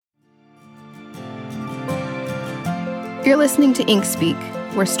You're listening to Ink Speak,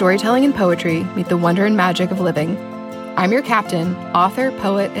 where storytelling and poetry meet the wonder and magic of living. I'm your captain, author,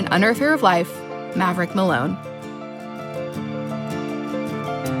 poet, and unearther of life, Maverick Malone.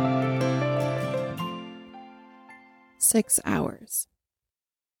 "6 hours.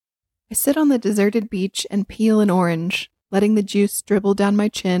 I sit on the deserted beach and peel an orange, letting the juice dribble down my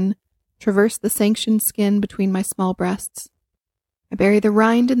chin, traverse the sanctioned skin between my small breasts. I bury the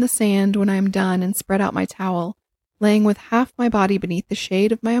rind in the sand when I am done and spread out my towel, laying with half my body beneath the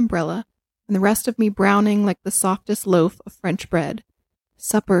shade of my umbrella, and the rest of me browning like the softest loaf of French bread.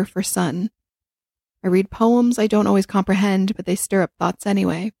 Supper for sun. I read poems I don't always comprehend, but they stir up thoughts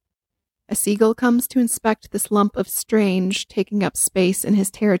anyway. A seagull comes to inspect this lump of strange, taking up space in his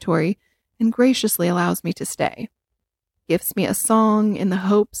territory, and graciously allows me to stay. Gives me a song in the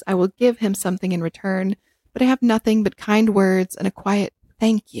hopes I will give him something in return, but I have nothing but kind words and a quiet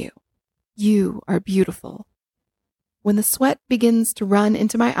thank you. You are beautiful. When the sweat begins to run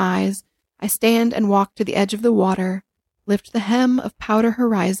into my eyes, I stand and walk to the edge of the water, lift the hem of powder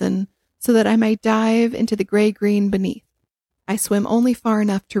horizon so that I may dive into the gray-green beneath. I swim only far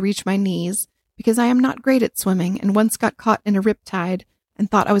enough to reach my knees, because I am not great at swimming and once got caught in a riptide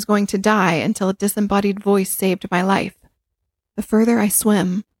and thought I was going to die until a disembodied voice saved my life. The further I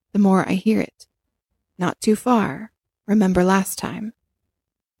swim, the more I hear it. Not too far. Remember last time.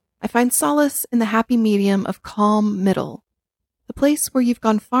 I find solace in the happy medium of calm middle, the place where you've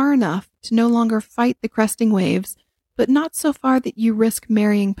gone far enough to no longer fight the cresting waves, but not so far that you risk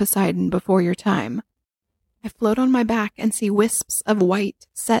marrying Poseidon before your time. I float on my back and see wisps of white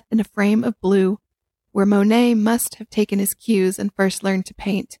set in a frame of blue, where Monet must have taken his cues and first learned to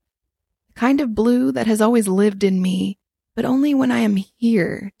paint. The kind of blue that has always lived in me, but only when I am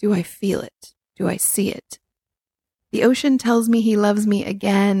here do I feel it, do I see it. The ocean tells me he loves me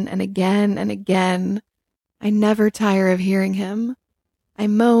again and again and again. I never tire of hearing him. I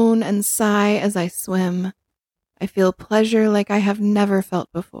moan and sigh as I swim. I feel pleasure like I have never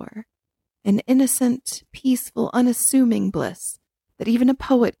felt before. An innocent, peaceful, unassuming bliss that even a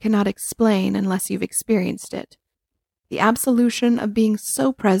poet cannot explain unless you've experienced it. The absolution of being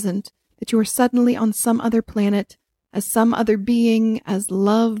so present that you are suddenly on some other planet, as some other being, as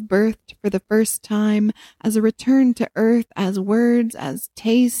love birthed for the first time, as a return to earth, as words, as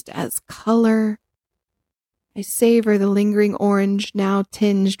taste, as color. I savor the lingering orange now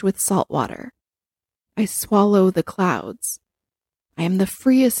tinged with salt water. I swallow the clouds. I am the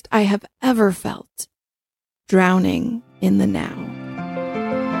freest I have ever felt, drowning in the now.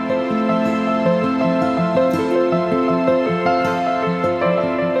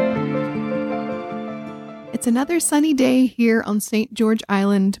 It's another sunny day here on St. George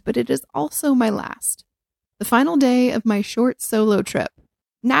Island, but it is also my last. The final day of my short solo trip.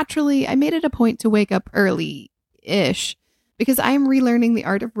 Naturally, I made it a point to wake up early-ish, because I am relearning the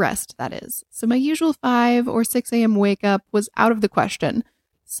art of rest, that is. So my usual 5 or 6 a.m. wake up was out of the question.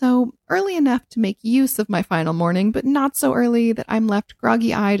 So early enough to make use of my final morning, but not so early that I'm left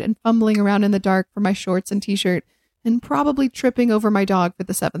groggy-eyed and fumbling around in the dark for my shorts and t-shirt, and probably tripping over my dog for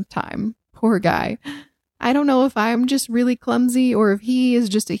the 7th time. Poor guy. I don't know if I'm just really clumsy or if he is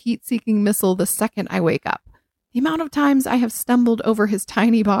just a heat-seeking missile the second I wake up. The amount of times I have stumbled over his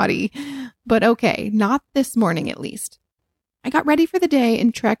tiny body. But okay, not this morning at least. I got ready for the day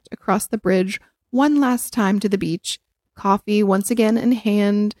and trekked across the bridge one last time to the beach, coffee once again in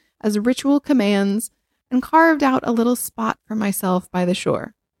hand as ritual commands, and carved out a little spot for myself by the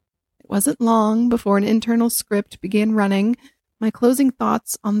shore. It wasn't long before an internal script began running, my closing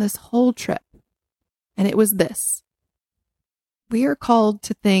thoughts on this whole trip. And it was this. We are called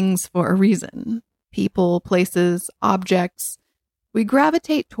to things for a reason. People, places, objects. We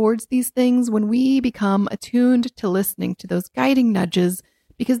gravitate towards these things when we become attuned to listening to those guiding nudges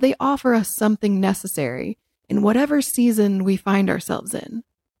because they offer us something necessary in whatever season we find ourselves in.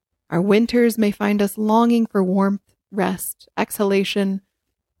 Our winters may find us longing for warmth, rest, exhalation.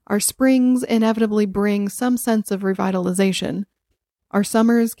 Our springs inevitably bring some sense of revitalization. Our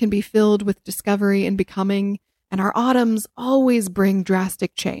summers can be filled with discovery and becoming, and our autumns always bring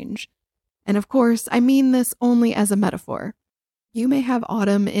drastic change. And of course, I mean this only as a metaphor. You may have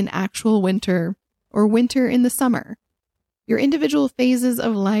autumn in actual winter, or winter in the summer. Your individual phases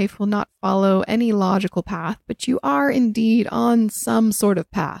of life will not follow any logical path, but you are indeed on some sort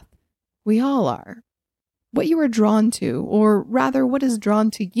of path. We all are. What you are drawn to, or rather what is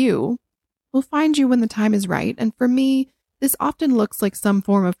drawn to you, will find you when the time is right, and for me, this often looks like some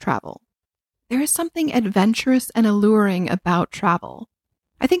form of travel. There is something adventurous and alluring about travel.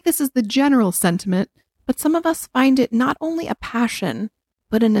 I think this is the general sentiment, but some of us find it not only a passion,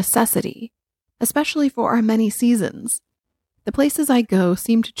 but a necessity, especially for our many seasons. The places I go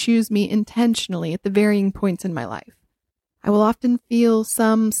seem to choose me intentionally at the varying points in my life. I will often feel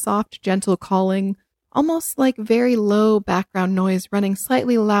some soft, gentle calling, almost like very low background noise running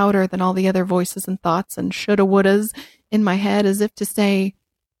slightly louder than all the other voices and thoughts and shoulda wouldas in my head, as if to say,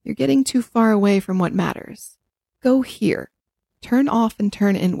 "You're getting too far away from what matters. Go here. Turn off and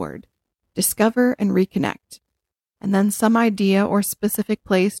turn inward. Discover and reconnect." And then some idea or specific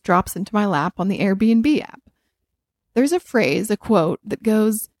place drops into my lap on the Airbnb app. There's a phrase, a quote, that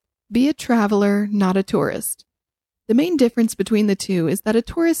goes, "Be a traveler, not a tourist." The main difference between the two is that a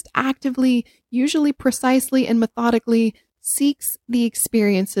tourist actively, usually precisely and methodically, seeks the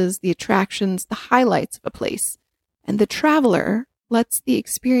experiences, the attractions, the highlights of a place, and the traveler lets the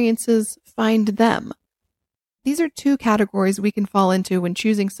experiences find them. These are two categories we can fall into when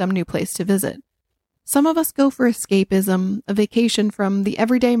choosing some new place to visit. Some of us go for escapism, a vacation from the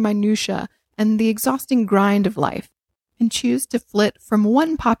everyday minutia and the exhausting grind of life, and choose to flit from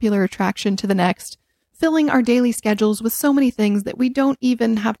one popular attraction to the next, filling our daily schedules with so many things that we don't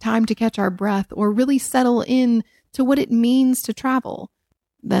even have time to catch our breath or really settle in to what it means to travel.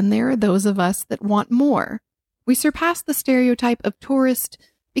 Then there are those of us that want more. We surpass the stereotype of tourist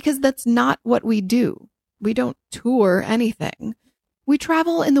because that's not what we do. We don't tour anything. We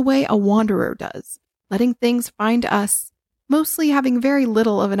travel in the way a wanderer does, letting things find us, mostly having very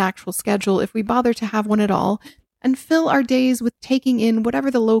little of an actual schedule if we bother to have one at all, and fill our days with taking in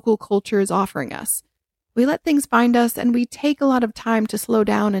whatever the local culture is offering us. We let things find us, and we take a lot of time to slow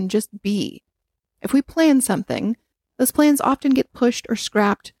down and just be. If we plan something, those plans often get pushed or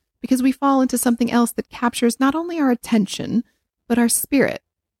scrapped because we fall into something else that captures not only our attention, but our spirit.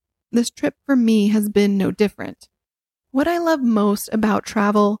 This trip for me has been no different. What I love most about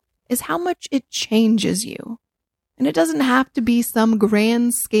travel is how much it changes you. And it doesn't have to be some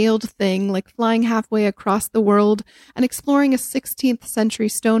grand-scaled thing like flying halfway across the world and exploring a 16th century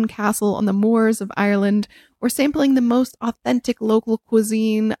stone castle on the moors of Ireland, or sampling the most authentic local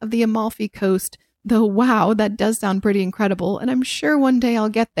cuisine of the Amalfi Coast, though wow, that does sound pretty incredible, and I'm sure one day I'll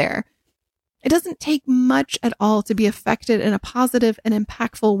get there. It doesn't take much at all to be affected in a positive and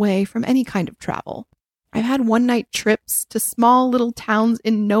impactful way from any kind of travel. I've had one-night trips to small little towns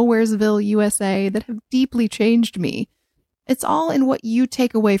in Nowheresville, USA that have deeply changed me. It's all in what you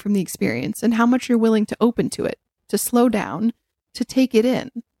take away from the experience and how much you're willing to open to it, to slow down, to take it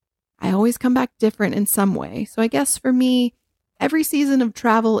in. I always come back different in some way, so I guess for me, every season of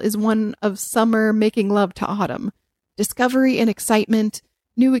travel is one of summer making love to autumn. Discovery and excitement,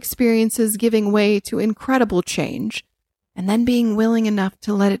 new experiences giving way to incredible change, and then being willing enough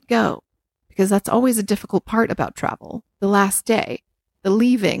to let it go. Because that's always a difficult part about travel. The last day, the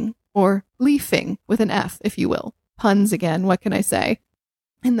leaving, or leafing with an F, if you will. Puns again, what can I say?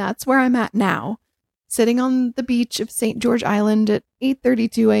 And that's where I'm at now, sitting on the beach of St. George Island at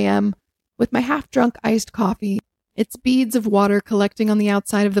 8:32 a.m. with my half-drunk iced coffee, its beads of water collecting on the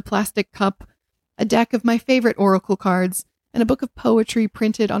outside of the plastic cup, a deck of my favorite oracle cards, and a book of poetry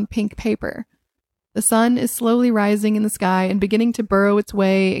printed on pink paper. The sun is slowly rising in the sky and beginning to burrow its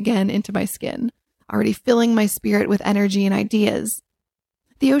way again into my skin, already filling my spirit with energy and ideas.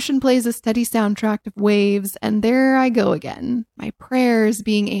 The ocean plays a steady soundtrack of waves, and there I go again, my prayers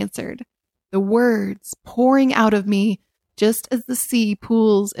being answered, the words pouring out of me just as the sea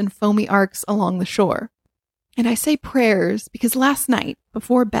pools in foamy arcs along the shore. And I say prayers because last night,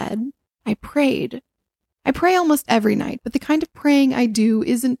 before bed, I prayed. I pray almost every night, but the kind of praying I do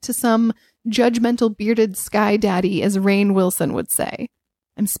isn't to some judgmental bearded sky daddy, as Rainn Wilson would say.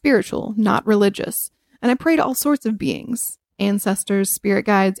 I'm spiritual, not religious, and I pray to all sorts of beings, ancestors, spirit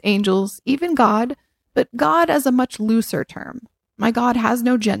guides, angels, even God, but God as a much looser term. My God has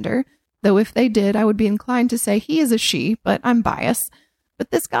no gender, though if they did, I would be inclined to say he is a she, but I'm biased. But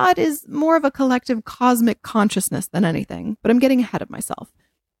this God is more of a collective cosmic consciousness than anything, but I'm getting ahead of myself.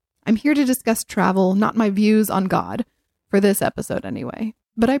 I'm here to discuss travel, not my views on God, for this episode anyway.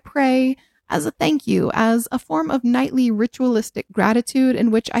 But I pray as a thank you, as a form of nightly ritualistic gratitude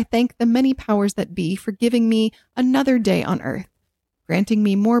in which I thank the many powers that be for giving me another day on earth, granting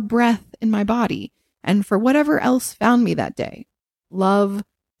me more breath in my body, and for whatever else found me that day. Love,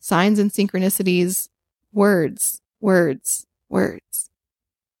 signs and synchronicities, words, words, words.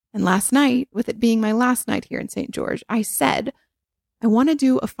 And last night, with it being my last night here in St. George, I said, I want to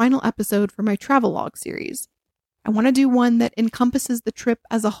do a final episode for my travelogue series. I want to do one that encompasses the trip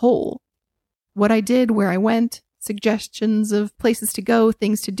as a whole. What I did, where I went, suggestions of places to go,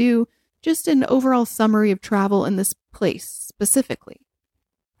 things to do, just an overall summary of travel in this place specifically.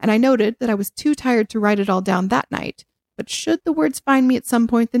 And I noted that I was too tired to write it all down that night, but should the words find me at some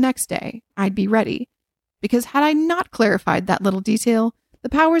point the next day, I'd be ready. Because had I not clarified that little detail, the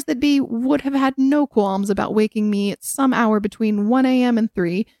powers that be would have had no qualms about waking me at some hour between 1 a.m. and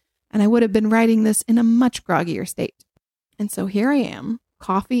 3, and I would have been writing this in a much groggier state. And so here I am,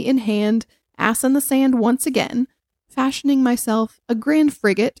 coffee in hand, ass in the sand once again, fashioning myself a grand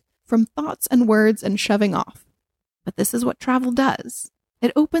frigate from thoughts and words and shoving off. But this is what travel does.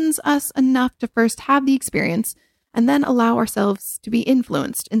 It opens us enough to first have the experience and then allow ourselves to be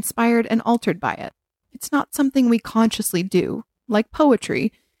influenced, inspired, and altered by it. It's not something we consciously do. Like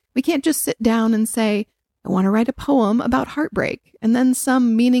poetry, we can't just sit down and say, I want to write a poem about heartbreak, and then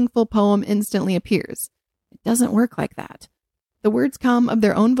some meaningful poem instantly appears. It doesn't work like that. The words come of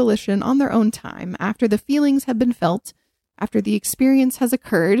their own volition on their own time, after the feelings have been felt, after the experience has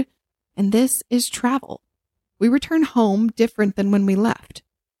occurred, and this is travel. We return home different than when we left.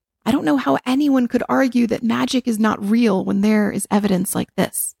 I don't know how anyone could argue that magic is not real when there is evidence like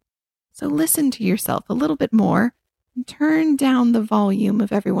this. So listen to yourself a little bit more and turn down the volume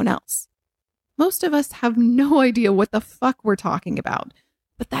of everyone else. Most of us have no idea what the fuck we're talking about,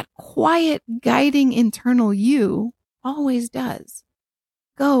 but that quiet, guiding internal you always does.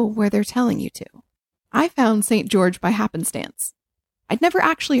 Go where they're telling you to. I found St. George by happenstance. I'd never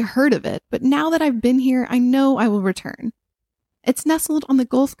actually heard of it, but now that I've been here, I know I will return. It's nestled on the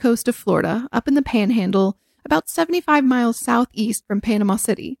Gulf Coast of Florida, up in the Panhandle, about 75 miles southeast from Panama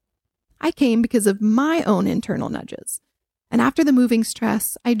City. I came because of my own internal nudges. And after the moving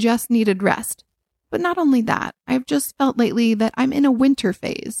stress, I just needed rest. But not only that, I've just felt lately that I'm in a winter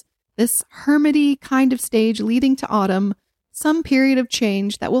phase, this hermity kind of stage leading to autumn, some period of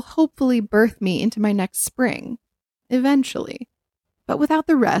change that will hopefully birth me into my next spring. Eventually. But without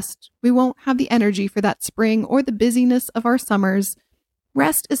the rest, we won't have the energy for that spring or the busyness of our summers.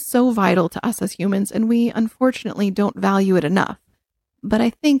 Rest is so vital to us as humans, and we unfortunately don't value it enough. But I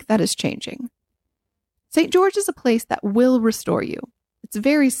think that is changing. St. George is a place that will restore you. It's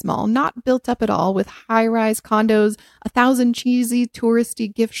very small, not built up at all with high-rise condos, 1,000 cheesy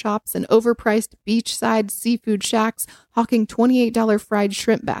touristy gift shops, and overpriced beachside seafood shacks hawking $28 fried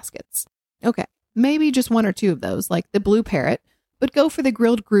shrimp baskets. Okay, maybe just one or two of those, like the Blue Parrot, but go for the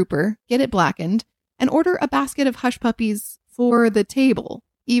grilled grouper, get it blackened, and order a basket of hush puppies for the table,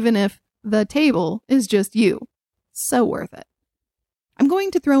 even if the table is just you. So worth it. I'm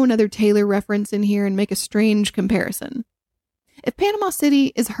going to throw another Taylor reference in here and make a strange comparison. If Panama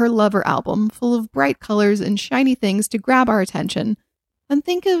City is her Lover album, full of bright colors and shiny things to grab our attention, then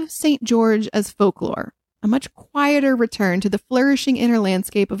think of St. George as folklore, a much quieter return to the flourishing inner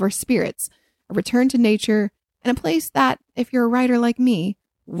landscape of our spirits, a return to nature, and a place that, if you're a writer like me,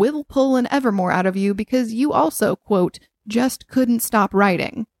 will pull an evermore out of you because you also, quote, just couldn't stop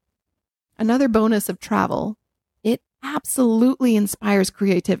writing. Another bonus of travel, it absolutely inspires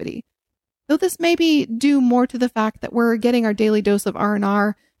creativity. Though this may be due more to the fact that we're getting our daily dose of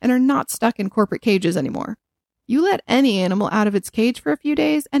R&R and are not stuck in corporate cages anymore. You let any animal out of its cage for a few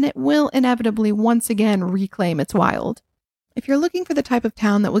days and it will inevitably once again reclaim its wild. If you're looking for the type of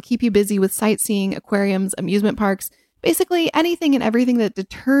town that will keep you busy with sightseeing, aquariums, amusement parks, basically anything and everything that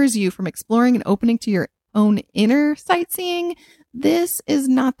deters you from exploring and opening to your own inner sightseeing, this is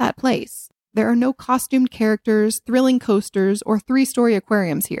not that place. There are no costumed characters, thrilling coasters, or 3-story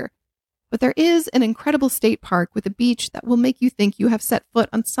aquariums here. But there is an incredible state park with a beach that will make you think you have set foot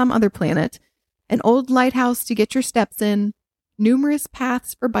on some other planet, an old lighthouse to get your steps in, numerous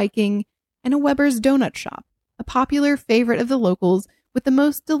paths for biking, and a Weber's Donut Shop, a popular favorite of the locals with the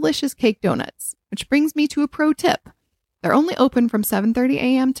most delicious cake donuts, which brings me to a pro tip. They're only open from 7:30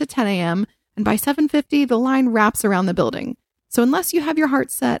 a.m. to 10 a.m., and by 7:50 the line wraps around the building. So unless you have your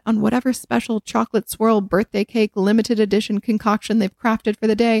heart set on whatever special chocolate swirl birthday cake limited edition concoction they've crafted for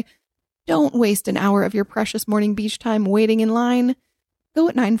the day, don't waste an hour of your precious morning beach time waiting in line. Go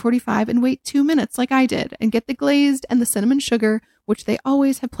at 9:45 and wait 2 minutes like I did and get the glazed and the cinnamon sugar, which they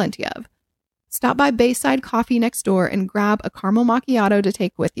always have plenty of. Stop by Bayside Coffee next door and grab a caramel macchiato to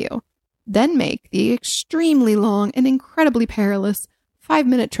take with you. Then make the extremely long and incredibly perilous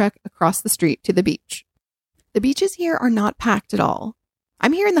 5-minute trek across the street to the beach. The beaches here are not packed at all.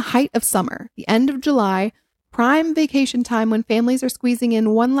 I'm here in the height of summer, the end of July, prime vacation time when families are squeezing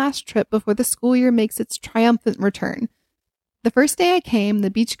in one last trip before the school year makes its triumphant return. The first day I came,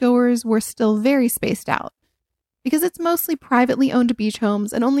 the beachgoers were still very spaced out. Because it's mostly privately owned beach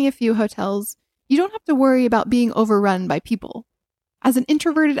homes and only a few hotels, you don't have to worry about being overrun by people. As an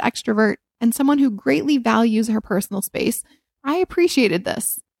introverted extrovert and someone who greatly values her personal space, I appreciated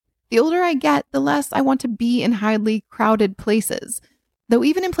this. The older I get, the less I want to be in highly crowded places. Though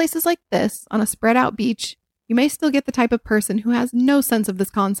even in places like this, on a spread out beach, You may still get the type of person who has no sense of this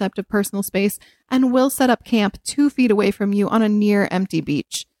concept of personal space and will set up camp 2 feet away from you on a near empty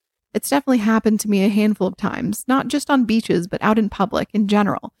beach. It's definitely happened to me a handful of times, not just on beaches, but out in public in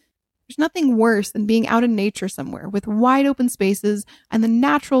general. There's nothing worse than being out in nature somewhere with wide open spaces and the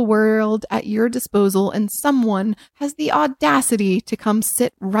natural world at your disposal, and someone has the audacity to come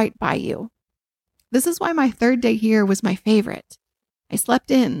sit right by you. This is why my 3rd day here was my favorite. I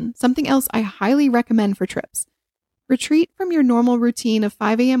slept in, something else I highly recommend for trips. Retreat from your normal routine of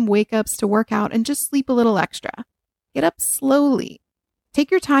 5 a.m. wake-ups to work out and just sleep a little extra. Get up slowly.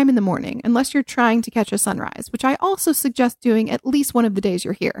 Take your time in the morning, unless you're trying to catch a sunrise, which I also suggest doing at least one of the days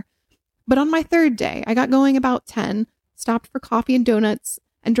you're here. But on my 3rd day, I got going about 10, stopped for coffee and donuts,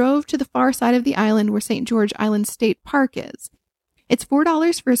 and drove to the far side of the island where St. George Island State Park is. It's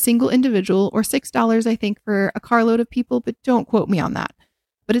 $4 for a single individual, or $6, I think, for a carload of people, but don't quote me on that.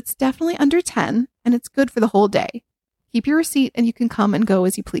 But it's definitely under 10, and it's good for the whole day. Keep your receipt and you can come and go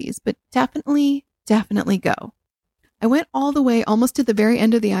as you please, but definitely go. I went all the way almost to the very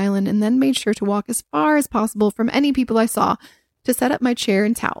end of the island and then made sure to walk as far as possible from any people I saw to set up my chair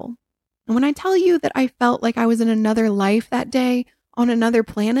and towel. And when I tell you that I felt like I was in another life that day, on another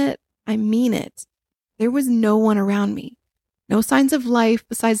planet, I mean it. There was no one around me. No signs of life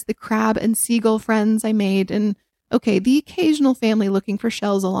besides the crab and seagull friends I made, and the occasional family looking for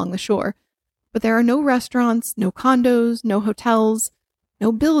shells along the shore. But there are no restaurants, no condos, no hotels,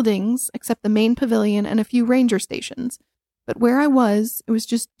 no buildings except the main pavilion and a few ranger stations. But where I was, it was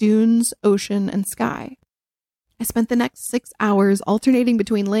just dunes, ocean, and sky. I spent the next 6 hours alternating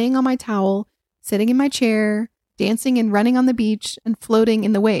between laying on my towel, sitting in my chair, dancing and running on the beach, and floating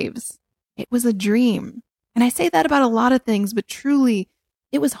in the waves. It was a dream. And I say that about a lot of things, but truly,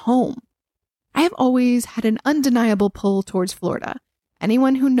 it was home. I have always had an undeniable pull towards Florida.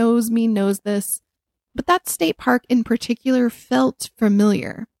 Anyone who knows me knows this, but that state park in particular felt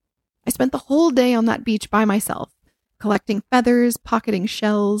familiar. I spent the whole day on that beach by myself, collecting feathers, pocketing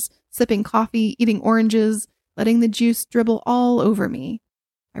shells, sipping coffee, eating oranges, letting the juice dribble all over me.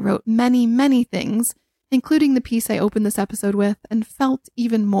 I wrote many, many things, including the piece I opened this episode with, and felt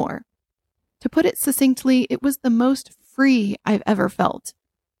even more. To put it succinctly, it was the most free I've ever felt.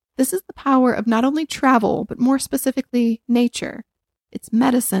 This is the power of not only travel, but more specifically, nature. It's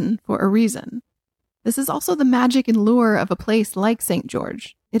medicine for a reason. This is also the magic and lure of a place like St.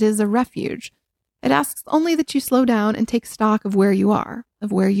 George. It is a refuge. It asks only that you slow down and take stock of where you are,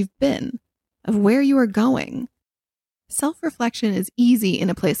 of where you've been, of where you are going. Self-reflection is easy in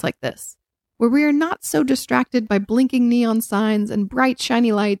a place like this, where we are not so distracted by blinking neon signs and bright,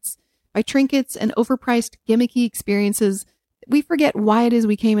 shiny lights, by trinkets and overpriced, gimmicky experiences that we forget why it is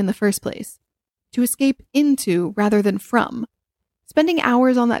we came in the first place. To escape into rather than from. Spending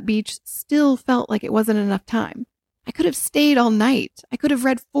hours on that beach still felt like it wasn't enough time. I could have stayed all night. I could have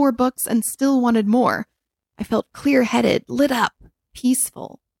read 4 books and still wanted more. I felt clear-headed, lit up,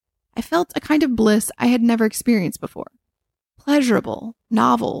 peaceful. I felt a kind of bliss I had never experienced before. Pleasurable,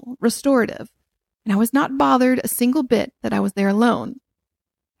 novel, restorative. And I was not bothered a single bit that I was there alone.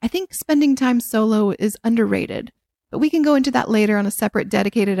 I think spending time solo is underrated, but we can go into that later on a separate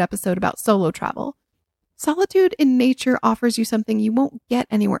dedicated episode about solo travel. Solitude in nature offers you something you won't get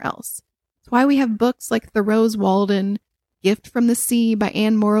anywhere else. It's why we have books like Thoreau's Walden, Gift from the Sea by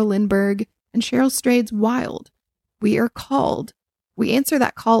Anne Morrow Lindbergh, and Cheryl Strayed's Wild. We are called. We answer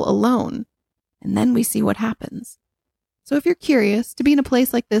that call alone, and then we see what happens. So if you're curious to be in a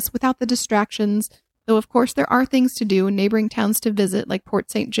place like this without the distractions, though of course there are things to do and neighboring towns to visit like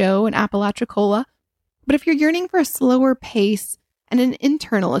Port St. Joe and Apalachicola, but if you're yearning for a slower pace and an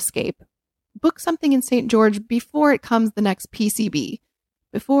internal escape, book something in St. George before it comes the next PCB,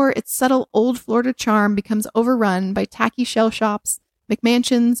 before its subtle old Florida charm becomes overrun by tacky shell shops,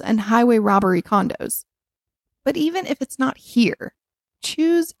 McMansions, and highway robbery condos. But even if it's not here,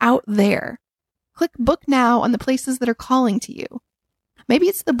 choose out there. Click book now on the places that are calling to you. Maybe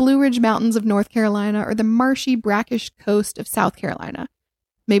it's the Blue Ridge Mountains of North Carolina or the marshy, brackish coast of South Carolina.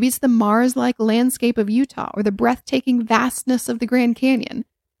 Maybe it's the Mars-like landscape of Utah or the breathtaking vastness of the Grand Canyon.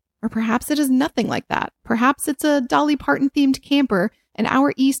 Or perhaps it is nothing like that. Perhaps it's a Dolly Parton-themed camper an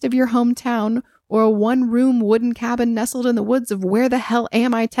hour east of your hometown or a one-room wooden cabin nestled in the woods of where the hell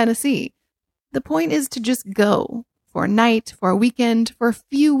am I, Tennessee. The point is to just go. For a night, for a weekend, for a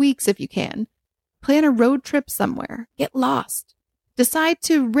few weeks if you can. Plan a road trip somewhere. Get lost. Decide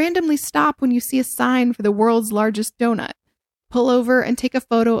to randomly stop when you see a sign for the world's largest donut. Pull over and take a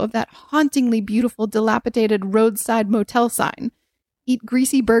photo of that hauntingly beautiful, dilapidated roadside motel sign. Eat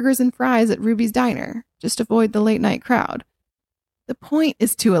greasy burgers and fries at Ruby's Diner. Just avoid the late-night crowd. The point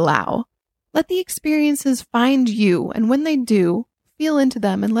is to allow. Let the experiences find you, and when they do, feel into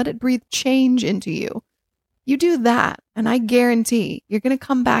them and let it breathe change into you. You do that, and I guarantee you're going to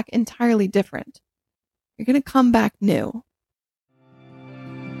come back entirely different. You're going to come back new.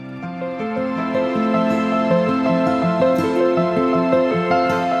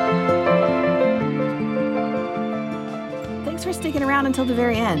 Thanks for sticking around until the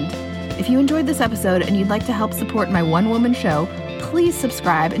very end. If you enjoyed this episode and you'd like to help support my one-woman show, please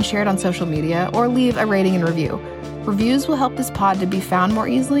subscribe and share it on social media or leave a rating and review. Reviews will help this pod to be found more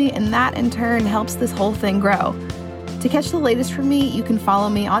easily, and that in turn helps this whole thing grow. To catch the latest from me, you can follow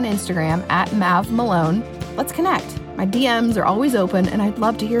me on Instagram at mavmalone. Let's connect. My DMs are always open, and I'd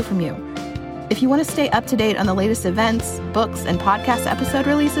love to hear from you. If you want to stay up to date on the latest events, books, and podcast episode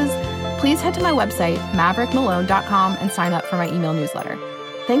releases, please head to my website, maverickmalone.com, and sign up for my email newsletter.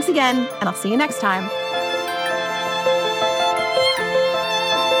 Thanks again, and I'll see you next time.